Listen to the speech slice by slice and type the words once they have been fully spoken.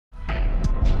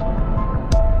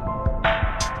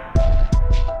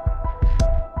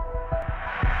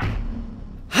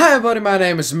Hi everybody, my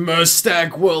name is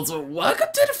Mustang World. Welcome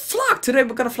to the vlog. Today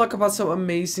we're gonna vlog about some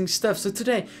amazing stuff. So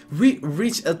today we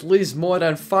reached at least more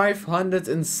than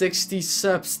 560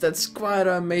 subs. That's quite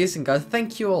amazing, guys.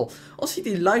 Thank you all. Also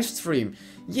the live stream.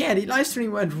 Yeah, the live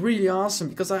stream went really awesome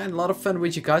because I had a lot of fun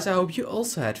with you guys. I hope you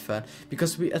also had fun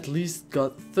because we at least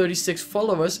got 36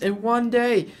 followers in one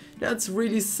day. That's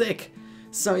really sick.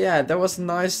 So yeah, that was a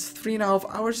nice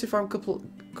 3.5 hours if I'm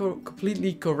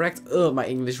completely correct. My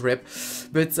English rip.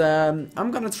 But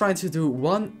I'm gonna try to do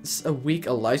once a week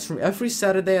a live stream every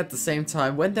Saturday at the same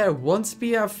time. When there won't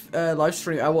be a live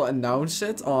stream, I will announce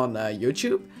it on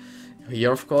YouTube.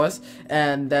 Here of course,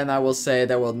 and then I will say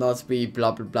there will not be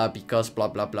blah blah blah because blah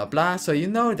blah blah blah, so you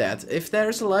know that. If there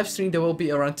is a live stream, there will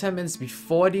be around 10 minutes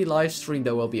before the live stream,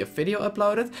 there will be a video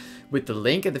uploaded with the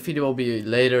link, and the video will be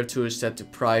later to set to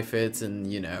private,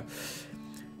 and you know.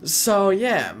 So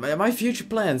yeah, my future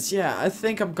plans, yeah, I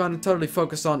think I'm gonna totally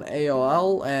focus on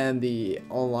AOL and the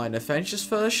online adventures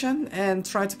version and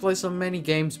try to play so many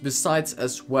games besides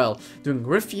as well. Doing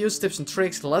reviews, tips and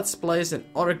tricks, let's plays and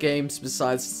other games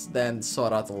besides then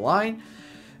Sword Art Online.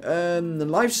 The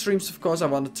live streams, of course,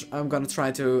 I'm gonna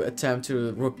try to attempt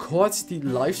to record the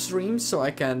live streams so I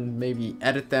can maybe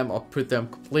edit them or put them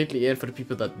completely in for the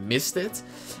people that missed it.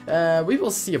 We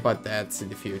will see about that in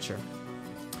the future.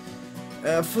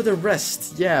 For the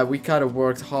rest, yeah, we kind of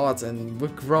worked hard and we're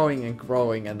growing and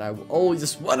growing, and I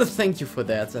just want to thank you for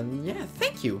that. And yeah,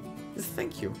 thank you. Just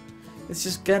thank you. It's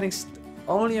just getting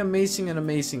only amazing and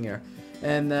amazinger.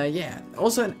 And yeah,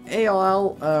 also in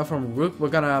AOL from Rook, we're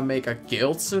gonna make a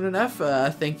guild soon enough.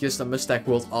 I think just a Mustang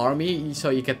World Army,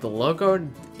 so you get the logo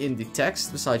in the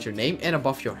text beside your name and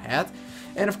above your head.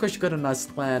 And of course you got a nice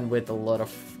clan with a lot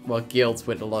of, well, guilds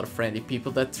with a lot of friendly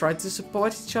people that try to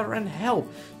support each other and help.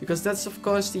 Because that's of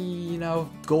course the, you know,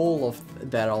 goal of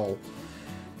that all.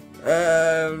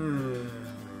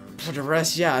 For the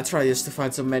rest, yeah, I try just to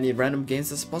find so many random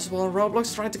games as possible on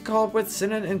Roblox, trying to come up with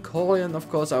Sinan and Colin, and of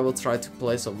course I will try to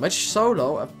play so much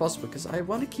solo as possible, because I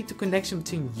want to keep the connection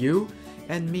between you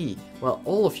and me. Well,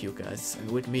 all of you guys, and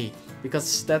with me.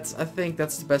 Because I think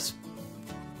that's the best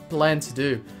plan to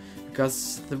do.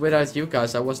 Because without you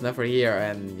guys, I was never here,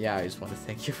 and yeah, I just want to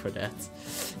thank you for that.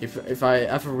 If I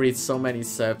ever reach so many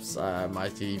subs, I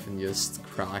might even just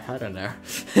cry, I don't know.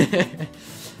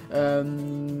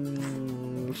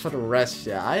 For the rest,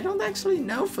 yeah, I don't actually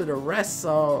know for the rest,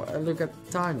 so look at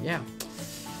the time, yeah.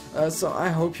 So I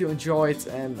hope you enjoyed,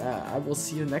 and I will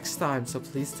see you next time, so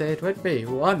please stay it with me.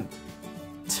 1,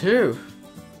 2,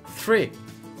 3.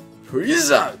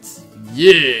 Peace out!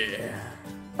 Yeah!